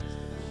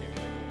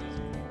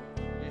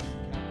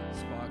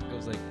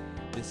was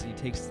like this. He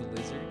takes the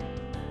lizard.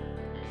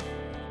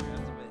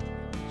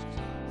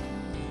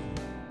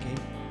 Okay.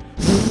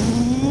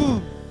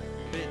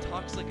 But it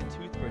talks like a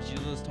toothbrush. You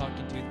know those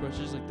talking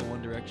toothbrushes, like the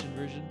One Direction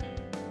version?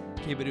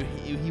 Okay, but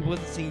he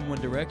wasn't singing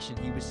One Direction.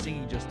 He was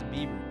singing Justin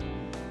Bieber.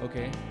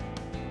 Okay?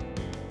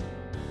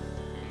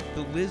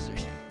 The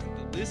lizard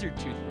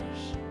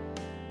toothbrush.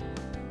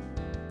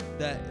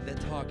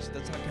 That talks.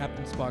 That's how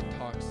Captain Spock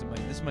talks in my.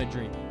 This is my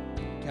dream.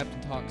 Captain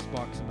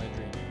Spock's in my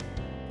dream.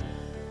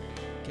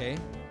 Okay?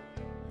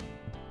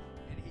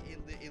 And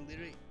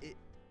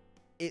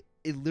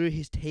it literally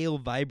his tail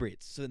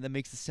vibrates, so that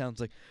makes the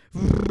sounds like,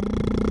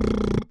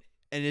 and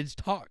it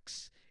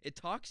talks. It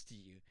talks to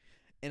you,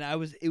 and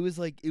it was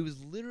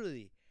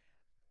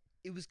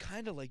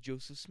kind of like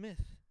Joseph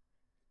Smith.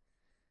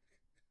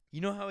 You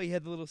know how he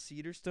had the little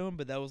cedar stone,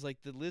 but that was like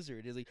the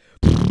lizard. It's like,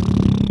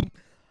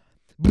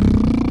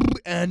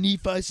 and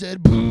Nephi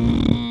said,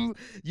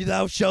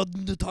 "Thou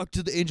shalt talk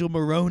to the angel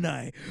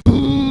Moroni,"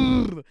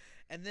 and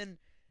then,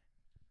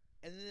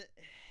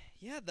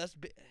 yeah, that's.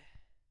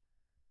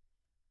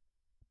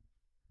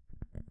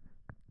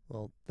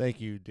 Well,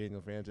 thank you,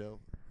 Daniel Fanto.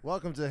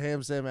 Welcome to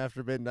Ham Sam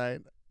After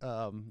Midnight.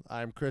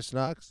 I'm Chris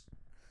Knox.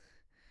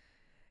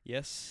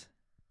 Yes.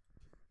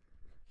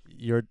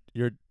 You're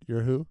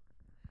who?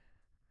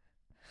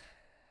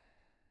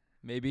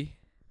 Maybe.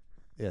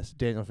 Yes,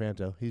 Daniel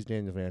Fanto. He's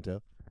Daniel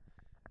Fanto.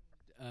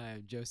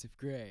 I'm Joseph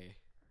Gray.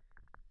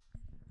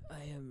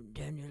 I am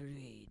Daniel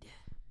Reed.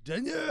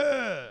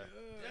 Daniel!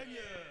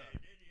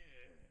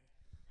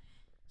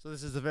 So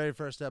this is the very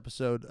first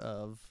episode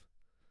of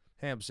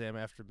Ham Sam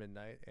After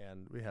Midnight,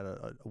 and we had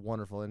a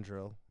wonderful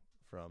intro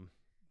from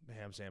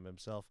Ham Sam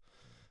himself.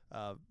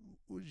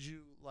 Would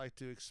you like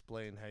to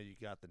explain how you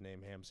got the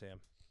name Ham Sam?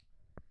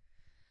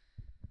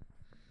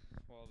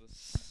 Well,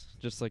 this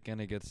just like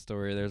any good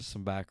story, there's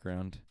some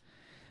background.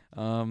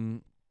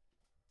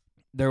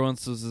 There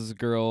once was this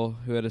girl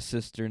who had a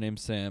sister named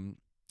Sam,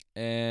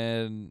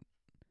 and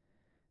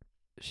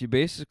she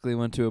basically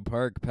went to a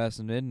park past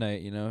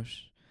midnight, you know.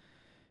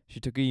 She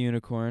took a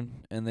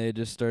unicorn, and they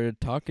just started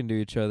talking to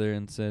each other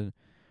and said,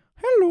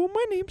 "Hello,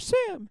 my name's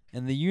Sam."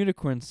 And the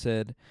unicorn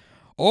said,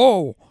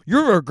 "Oh,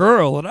 you're a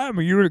girl, and I'm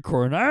a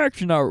unicorn. I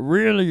actually not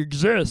really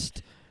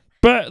exist.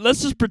 But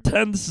let's just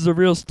pretend this is a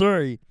real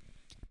story."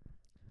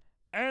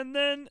 And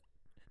then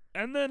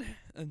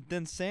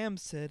Sam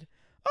said,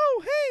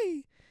 "Oh,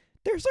 hey,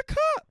 there's a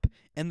cop."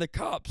 And the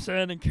cop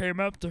said and came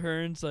up to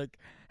her and was like,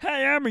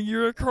 "Hey, I'm a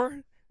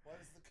unicorn." Why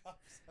does the cop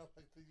sound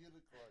like the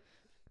unicorn?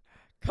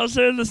 'Cause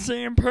they're the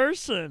same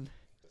person.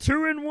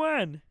 2 in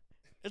 1.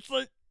 It's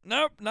like,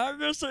 nope, not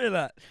gonna say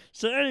that.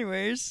 So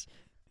anyways,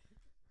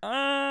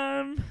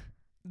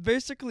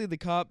 basically the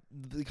cop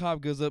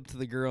goes up to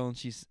the girl and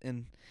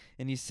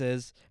he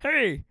says,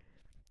 "Hey,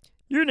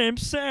 your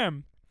name's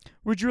Sam.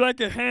 Would you like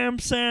a ham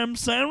Sam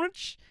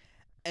sandwich?"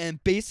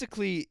 And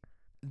basically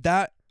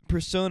that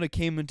persona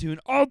came into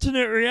an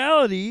alternate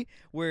reality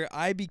where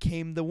I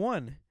became the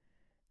one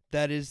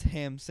that is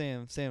ham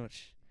Sam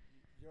sandwich.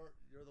 You're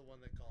the one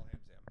they call Ham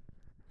Sam.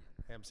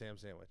 Ham Sam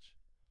sandwich.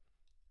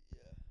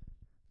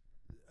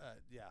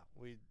 Yeah.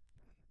 We've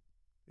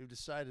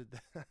decided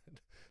that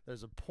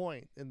there's a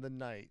point in the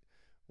night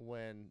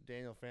when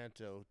Daniel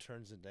Fanto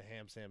turns into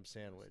Ham Sam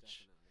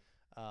sandwich,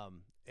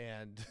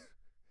 and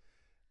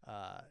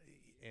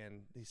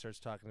he starts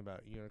talking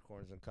about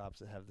unicorns and cops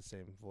that have the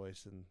same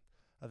voice, and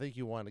I think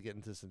you want to get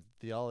into some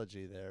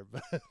theology there,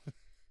 but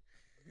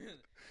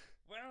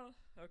Well,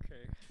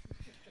 okay.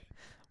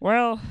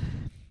 Well,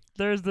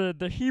 there's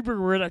the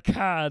Hebrew word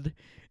akkad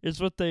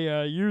is what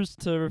they use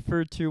to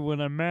refer to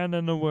when a man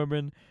and a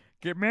woman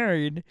get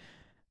married,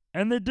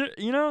 and they do,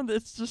 you know,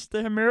 it's just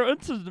they have marital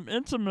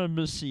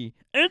intimacy,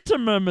 marital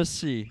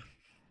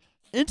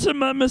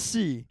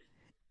intimacy.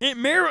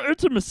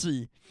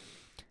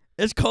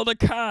 It's called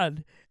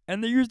akkad.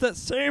 And they use that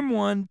same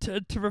one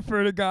to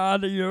refer to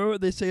God. You know,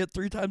 they say it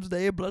 3 times a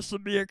day.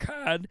 Blessed be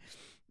akkad.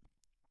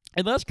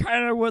 And that's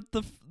kind of what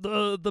the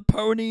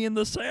pony and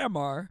the Sam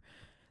are.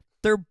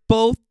 They're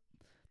both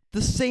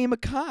the same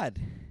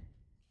akkad.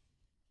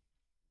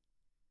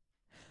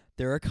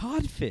 They're a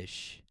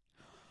codfish.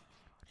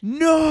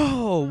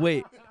 No,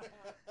 wait.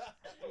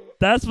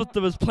 That's what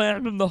was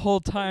planned from the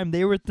whole time.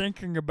 They were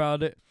thinking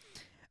about it.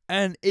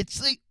 And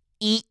it's like,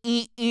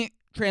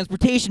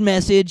 transportation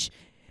message.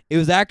 It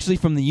was actually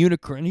from the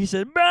unicorn. He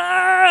said,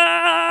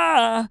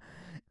 "Bah!"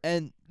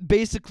 And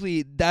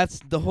basically, that's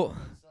the whole.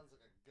 sounds like a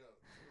goat.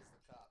 The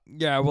cop.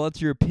 Yeah, well, that's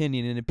your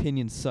opinion, and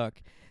opinions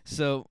suck.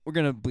 So we're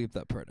gonna bleep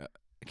that part out.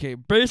 Okay,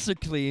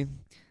 basically,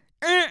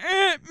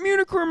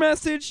 unicorn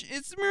message.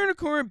 It's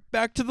unicorn.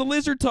 Back to the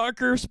lizard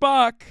talker,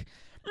 Spock.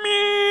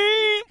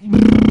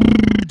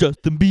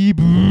 Justin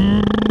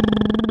Bieber.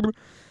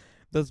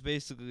 That's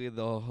basically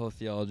the whole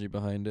theology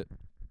behind it.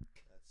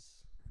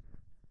 That's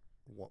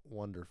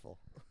wonderful.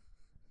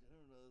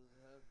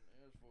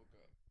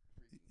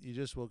 You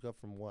just woke up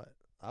from what?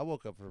 I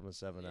woke up from a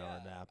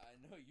 7-hour nap. I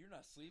know you're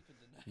not sleeping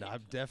tonight. No,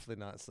 I'm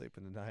definitely not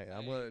sleeping tonight.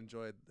 I'm going to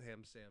enjoy the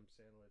Ham Sam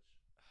sandwich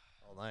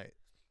all night.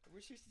 We're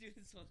supposed to do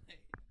this all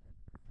night.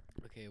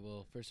 Okay,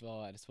 well, first of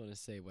all, I just want to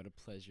say what a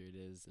pleasure it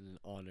is and an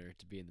honor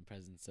to be in the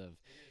presence of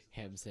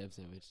Ham Sam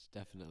Sandwich.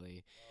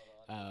 Definitely.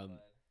 Um,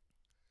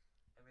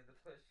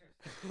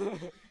 The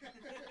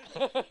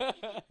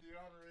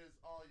honor is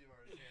all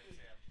yours, Ham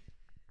Sam.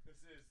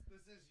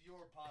 This is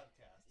your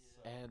podcast.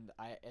 So.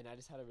 and I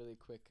just had a really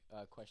quick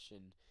question.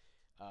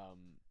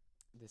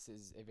 This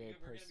is a very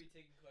We're gonna be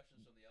taking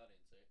questions from the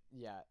audience, right?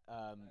 Yeah.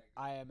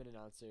 I am an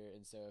announcer,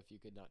 and so if you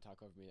could not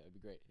talk over me, that would be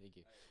great. Thank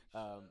you.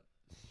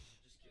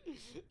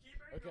 Just kidding.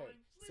 Okay.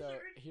 So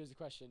here's the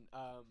question.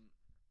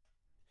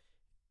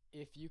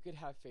 If you could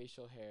have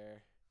facial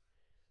hair.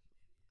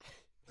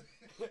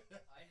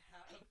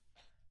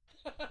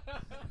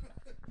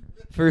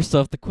 First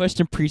off, the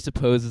question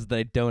presupposes that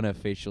I don't have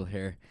facial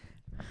hair.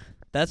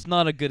 That's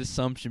not a good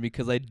assumption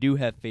because I do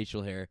have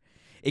facial hair.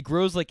 It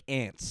grows like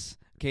ants.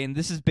 Okay, and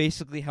this is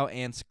basically how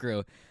ants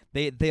grow.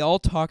 They all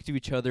talk to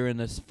each other in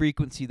a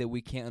frequency that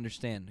we can't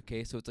understand.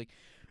 Okay, so it's like.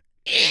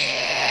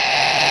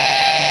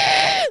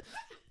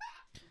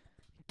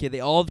 Okay, they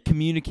all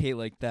communicate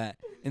like that.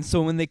 And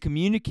so when they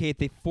communicate,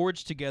 they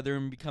forge together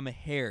and become a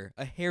hair.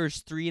 A hair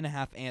is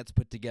 3.5 ants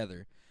put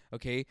together.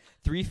 Okay,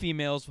 3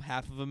 females,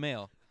 half of a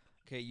male.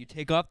 Okay, you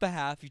take off the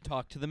half, you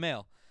talk to the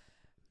male.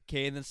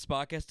 Okay, and then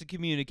Spock has to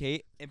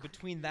communicate. And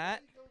between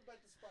that, We're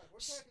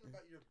talking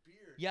about your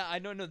beard. yeah, I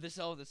know. This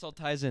all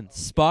ties in.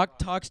 Spock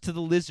talks to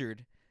the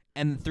lizard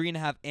and the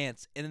 3.5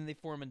 ants, and then they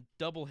form a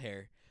double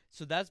hair.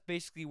 So that's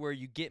basically where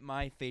you get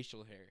my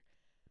facial hair.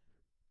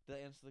 Did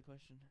that answer the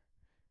question?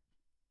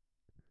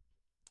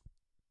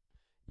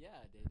 Yeah,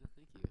 David.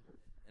 Thank you.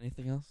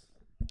 Anything else?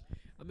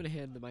 I'm gonna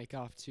hand the mic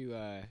off to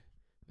a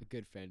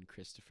good friend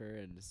Christopher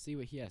and see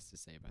what he has to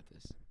say about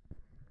this.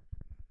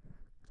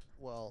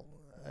 Well,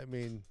 I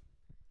mean,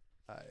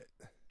 I'm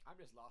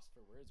just lost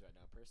for words right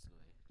now, personally.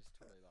 Just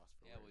totally lost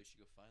for words. you should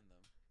go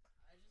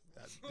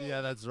find them.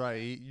 yeah, that's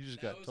right. You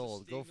just That got was a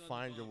told. Go sting on the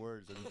find your bum.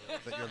 words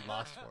that you're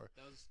lost for.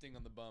 That was a sting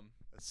on the bum.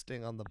 A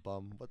sting on the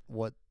bum.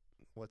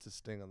 What's a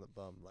sting on the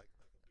bum? Like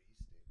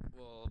a bee sting.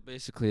 Well,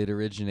 basically, it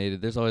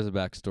originated. There's always a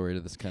backstory to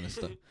this kind of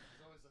stuff.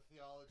 There's always a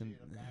theology And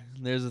and a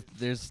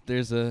backstory.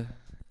 there's a.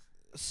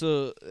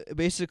 So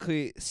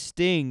basically,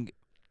 Sting.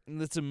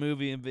 That's a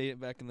movie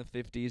back in the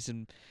 50s,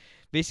 and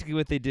basically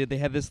what they did, they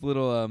had this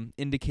little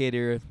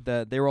indicator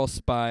that they were all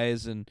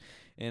spies in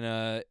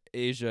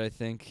Asia, I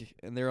think,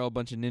 and they're all a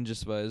bunch of ninja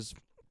spies.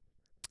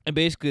 And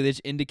basically, they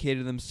just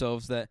indicated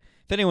themselves that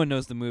if anyone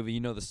knows the movie, you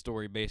know the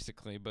story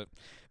basically. But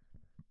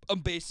I'm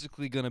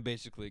basically gonna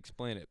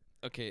explain it.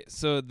 Okay,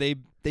 so they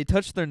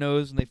touch their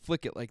nose and they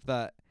flick it like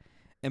that,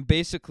 and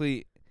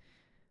basically,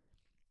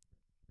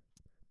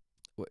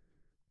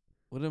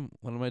 what am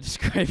I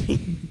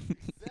describing?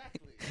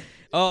 Exactly.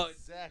 Oh,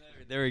 Exactly.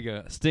 there we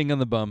go. Sting on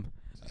the bum.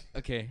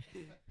 Okay.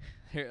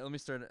 Here, let me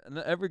start.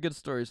 Every good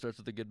story starts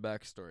with a good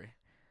backstory.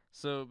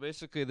 So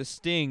basically, The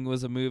Sting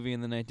was a movie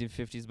in the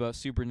 1950s about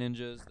super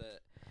ninjas that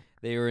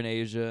they were in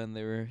Asia and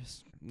they were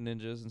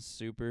ninjas and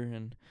super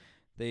and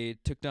they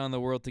took down the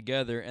world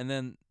together. And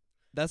then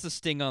that's the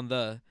Sting on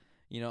the,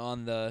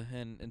 on the,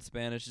 and in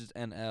Spanish is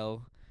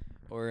NL,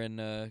 or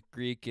in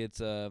Greek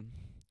it's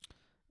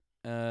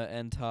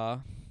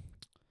enta,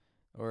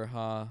 or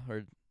ha,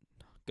 or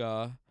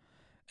ga.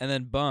 And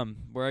then bum,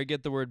 where I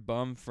get the word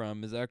bum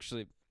from is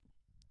actually,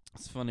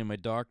 it's funny, my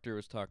doctor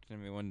was talking to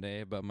me one day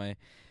about my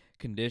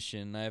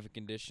condition. I have a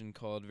condition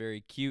called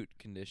very cute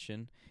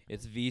condition.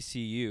 It's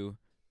VCU,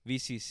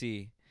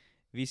 VCC,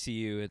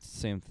 VCU. It's the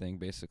same thing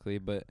basically,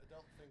 but I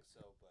don't think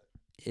so,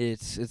 but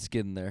it's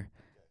getting there.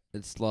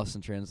 It's lost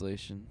in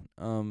translation.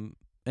 And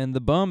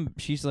the bum,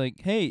 she's like,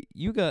 "Hey,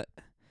 you got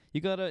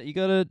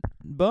a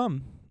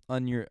bum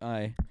on your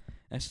eye."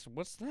 I said,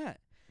 "What's that?"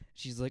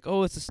 She's like,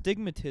 "Oh, it's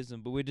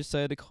astigmatism, but we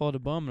decided to call it a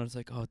bum." And I was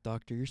like, "Oh,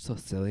 doctor, you're so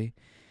silly."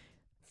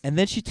 And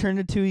then she turned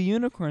into a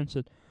unicorn and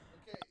said,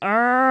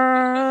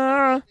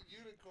 "Ah,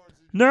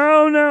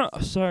 no.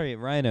 Oh, sorry,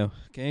 rhino.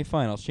 Okay,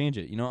 fine, I'll change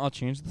it. I'll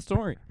change the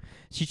story."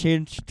 She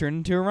turned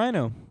into a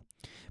rhino.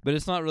 But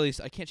it's not really,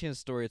 I can't change the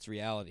story, it's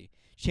reality.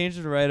 She changed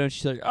it to rhino, and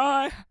she's like,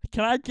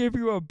 can I give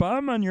you a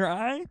bum on your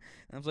eye? And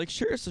I was like,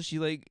 sure. So she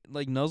like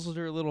nuzzled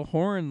her little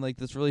horn, like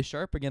that's really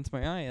sharp against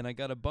my eye, and I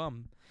got a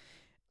bum.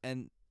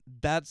 And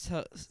that's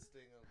how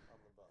Sting on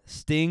the bum.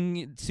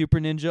 Sting Super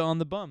Ninja on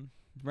the bum.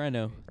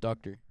 Rhino,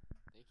 doctor.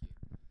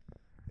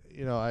 Thank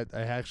you. I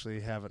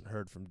actually haven't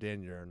heard from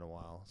Daniel in a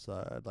while,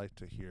 so I'd like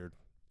to hear,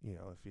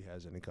 if he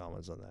has any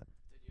comments on that.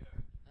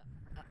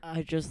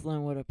 I just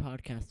learned what a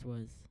podcast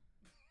was.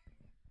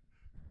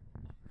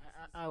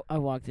 I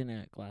walked in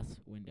a glass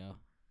window.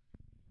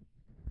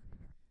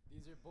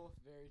 These are both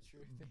very true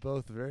things.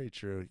 Both very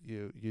true.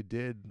 You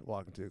did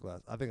walk into a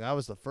glass. I think I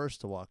was the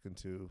first to walk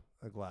into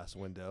a glass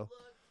window.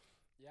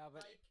 Yeah,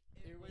 but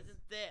it wasn't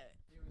there.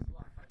 It was a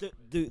lot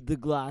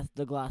farther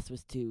The glass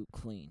was too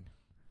clean.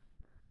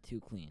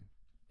 Too clean.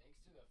 Thanks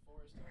to the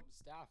Forest Home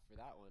staff for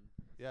that one.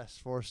 Yes,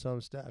 Forest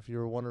Home staff, you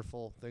were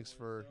wonderful. Thanks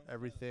for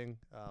everything.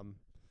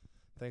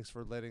 Thanks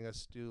for letting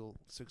us do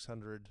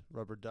 600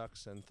 rubber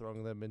ducks and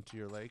throwing them into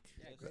your lake.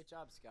 Yeah, great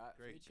job, Scott.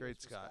 Great, Three cheers great,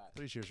 for Scott.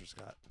 3 cheers for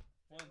Scott.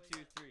 1, 2,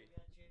 3.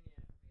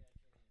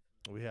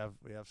 We have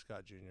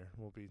Scott Jr.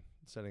 We'll be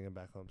sending him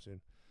back home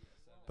soon.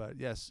 But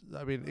yes,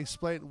 I mean,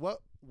 explain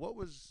what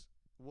was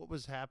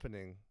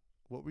happening.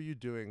 What were you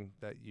doing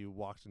that you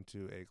walked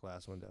into a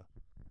glass window?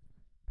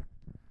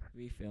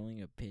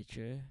 Refilling a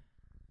pitcher.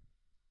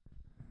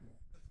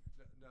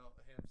 No,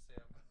 Ham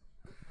Sam.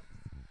 I'm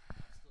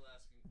still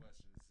asking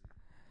questions.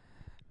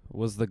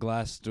 Was the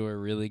glass door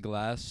really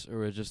glass, or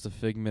was it just a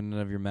figment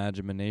of your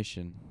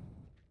imagination?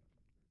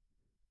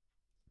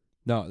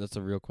 No, that's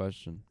a real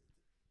question.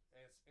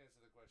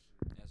 Answer the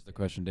question. Answer the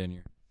question,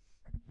 Daniel.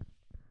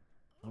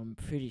 I'm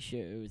pretty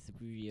sure it was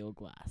real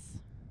glass.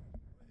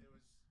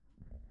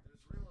 It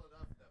was real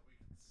enough that we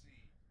could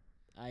see.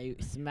 I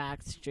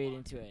smacked straight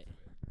into it.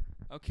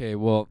 Okay,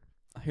 well,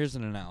 here's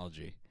an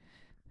analogy.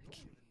 You weren't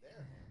even there,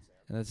 Ham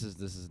Sam. And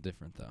this is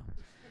different though.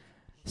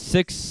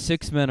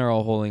 Six men are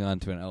all holding on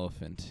to an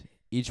elephant.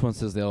 Each one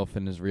says the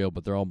elephant is real,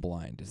 but they're all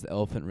blind. Is the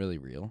elephant really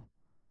real?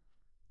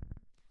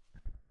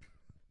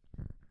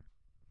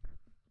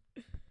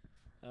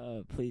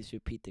 Please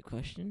repeat the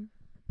question.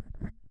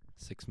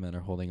 6 men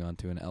are holding on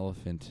to an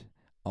elephant.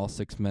 All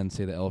 6 men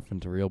say the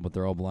elephant are real, but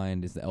they're all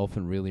blind. Is the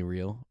elephant really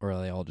real, or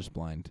are they all just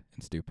blind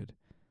and stupid?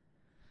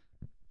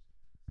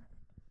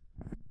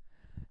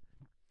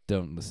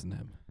 Don't listen to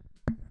him.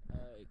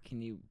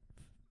 Can you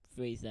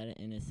phrase that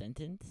in a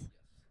sentence?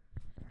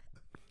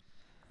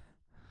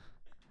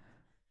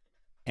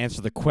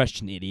 Answer the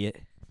question,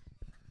 idiot.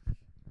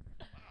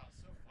 Wow,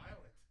 so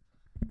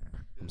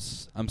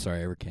violent. I'm sorry,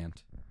 I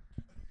recant.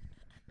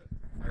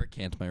 I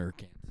recant my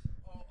recant.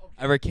 Oh, okay.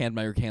 I recant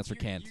my recants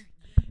recant. You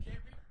can't recant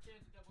a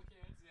double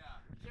recant. Yeah.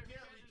 You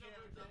can't recant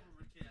a double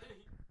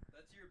recant.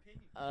 That's your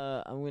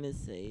opinion. I'm gonna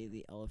say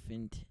the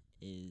elephant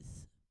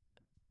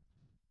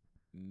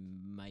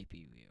might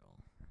be real.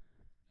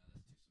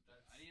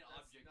 I need an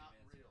object not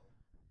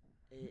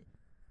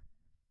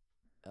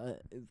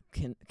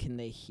real. Can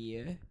they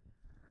hear?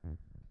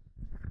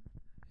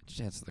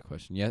 Just answer the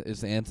question. Yeah,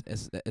 is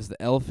the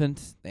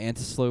elephant, the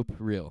antelope,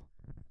 real?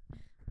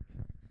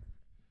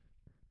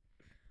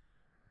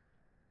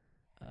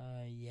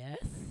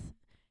 Yes.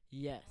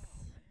 Yes.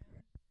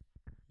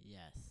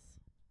 Yes.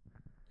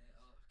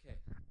 Okay.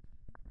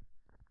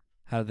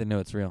 How do they know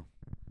it's real?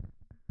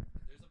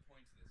 There's a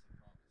point to this, I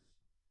promise.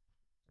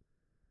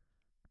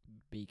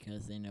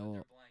 Because they know.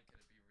 They're blind,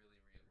 could it be really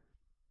real?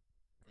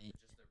 Or is it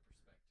just their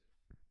perspective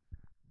that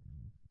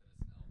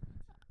it's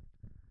an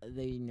elephant?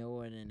 They know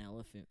what an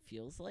elephant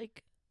feels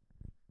like.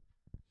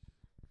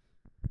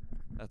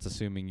 That's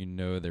assuming you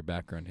know their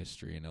background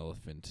history in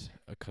elephant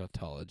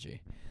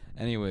ecology.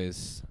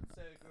 Anyways,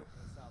 Say they grew up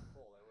in the South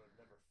Pole, they would have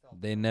never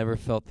felt. they never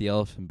felt the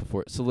elephant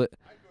before. So I grew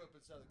up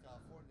in Southern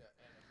California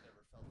and have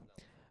never felt an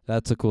elephant.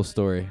 that's a cool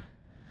story. Well,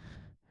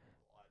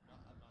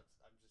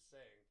 I'm just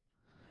saying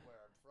where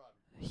I'm from.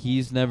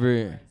 He's If I never.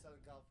 was in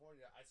Southern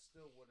California, I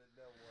still wouldn't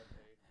know what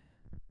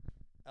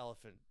a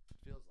elephant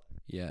feels like.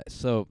 Yeah.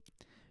 So,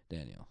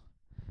 Daniel,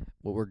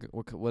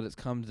 what it's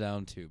come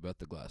down to about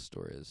the glass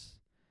door is,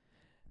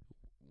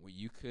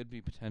 you could be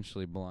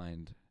potentially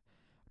blind,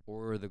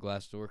 or the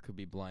glass door could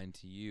be blind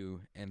to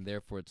you, and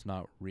therefore it's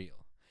not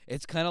real.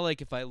 It's kind of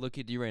like if I look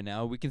at you right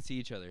now, we can see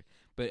each other.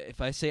 But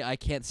if I say I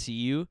can't see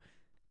you,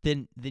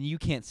 then you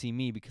can't see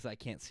me because I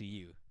can't see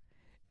you.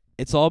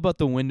 It's all about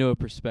the window of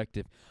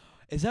perspective.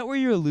 Is that where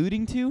you're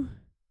alluding to?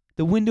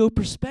 The window of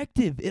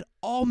perspective. It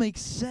all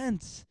makes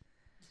sense.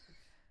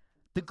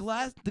 The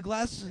glass. Yeah,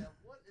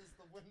 what is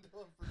the window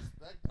of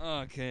perspective?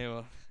 Okay,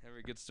 well,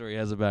 every good story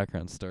has a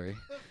background story. Of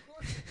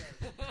course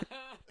it does.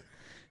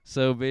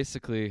 So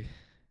basically,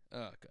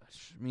 oh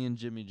gosh, me and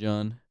Jimmy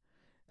John.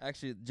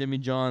 Actually, Jimmy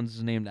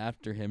John's named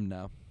after him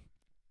now.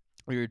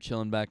 We were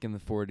chilling back in the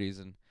 40s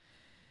and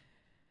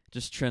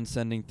just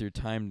transcending through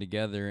time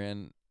together.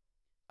 And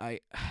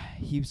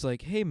he was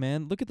like, "Hey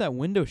man, look at that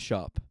window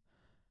shop."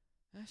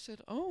 I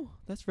said, "Oh,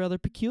 that's rather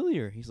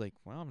peculiar." He's like,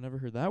 "Wow, I've never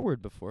heard that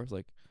word before." I was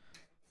like,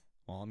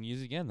 "Well, I'm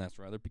using again. That's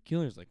rather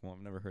peculiar." He's like, "Well, I've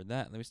never heard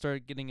that." And then we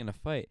started getting in a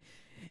fight.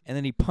 And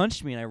then he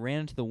punched me, and I ran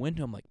into the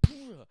window. I'm like,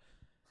 "Phew."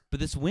 But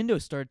this window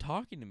started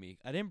talking to me.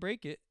 I didn't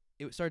break it.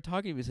 It started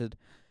talking to me. It said,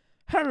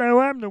 "Hello,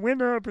 I'm the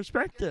window of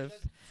perspective." That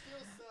still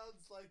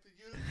sounds like the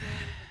unicorn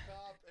and the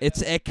cop.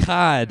 It's and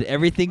Echad.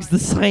 Everything's the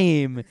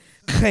same.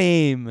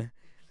 Claim.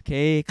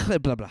 Okay,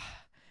 blah blah.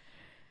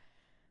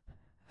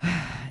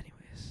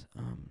 Anyways,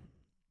 So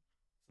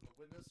the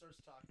window starts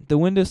talking. the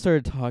window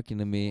started talking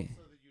to me.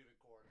 Also the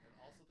unicorn and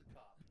also the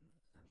cop.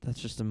 That's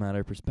just a matter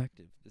of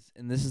perspective.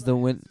 This is the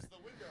win. This is the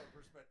window of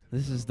perspective.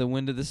 This is So the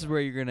window. This is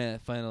where you're gonna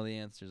find all the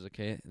answers.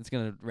 Okay, it's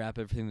gonna wrap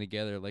everything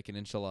together like an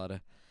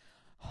enchilada.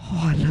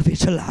 Oh, I love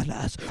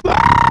enchiladas.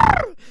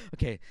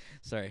 Okay,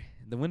 sorry.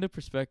 The window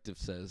perspective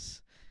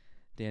says,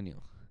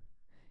 Daniel,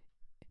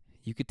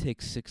 you could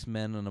take 6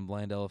 men on a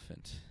blind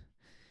elephant,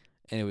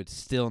 and it would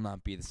still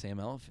not be the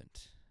same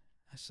elephant.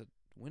 I said,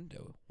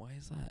 window, why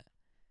is that?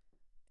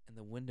 And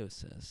the window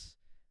says,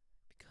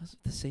 because of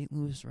the St.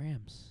 Louis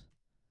Rams.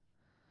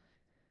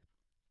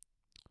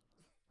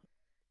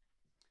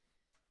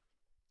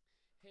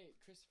 Hey,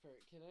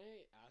 Christopher, can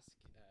I ask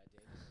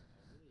Daniel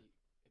a really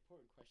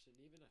important question.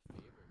 Even a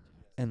favor to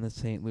ask. And the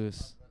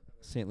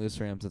St. Louis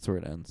Rams. That's where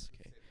it ends.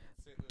 Okay.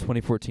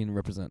 2014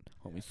 represent,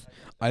 homies.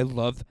 I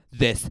love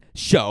this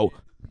show.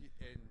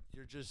 And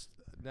you're just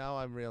now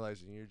I'm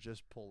realizing you're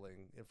just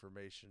pulling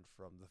information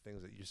from the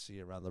things that you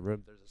see around the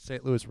room. There's a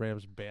St. Louis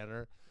Rams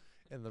banner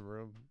in the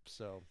room,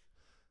 so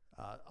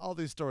all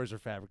these stories are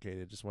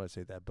fabricated. Just want to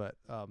say that, but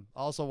I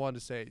also wanted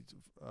to say,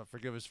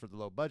 forgive us for the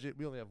low budget.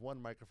 We only have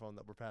one microphone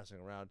that we're passing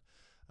around,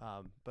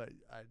 but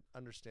I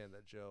understand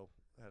that Joe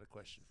had a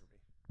question for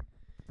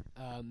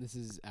me. This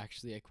is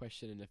actually a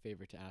question and a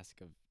favor to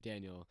ask of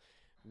Daniel.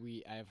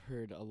 I've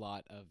heard a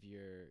lot of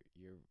your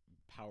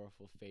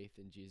powerful faith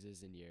in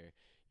Jesus and your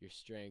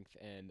strength,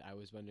 and I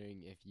was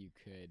wondering if you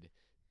could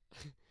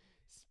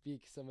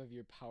speak some of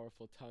your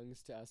powerful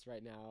tongues to us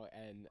right now.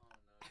 And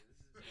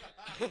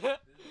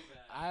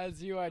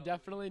as you are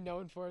definitely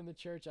known for in the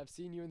church, I've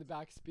seen you in the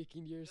back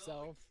speaking to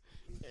yourself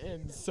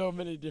in so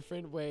many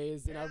different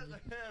ways, and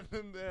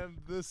And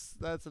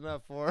that's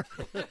enough for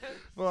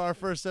for our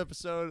first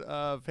episode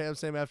of Ham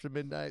Sam After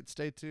Midnight.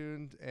 Stay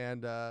tuned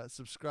and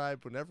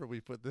subscribe whenever we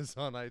put this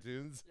on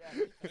iTunes.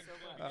 yeah, thank you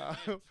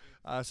so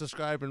much.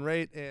 Subscribe and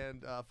rate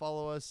and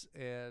follow us,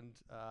 and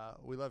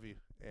we love you,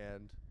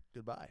 and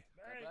goodbye.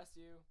 God bless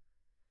you.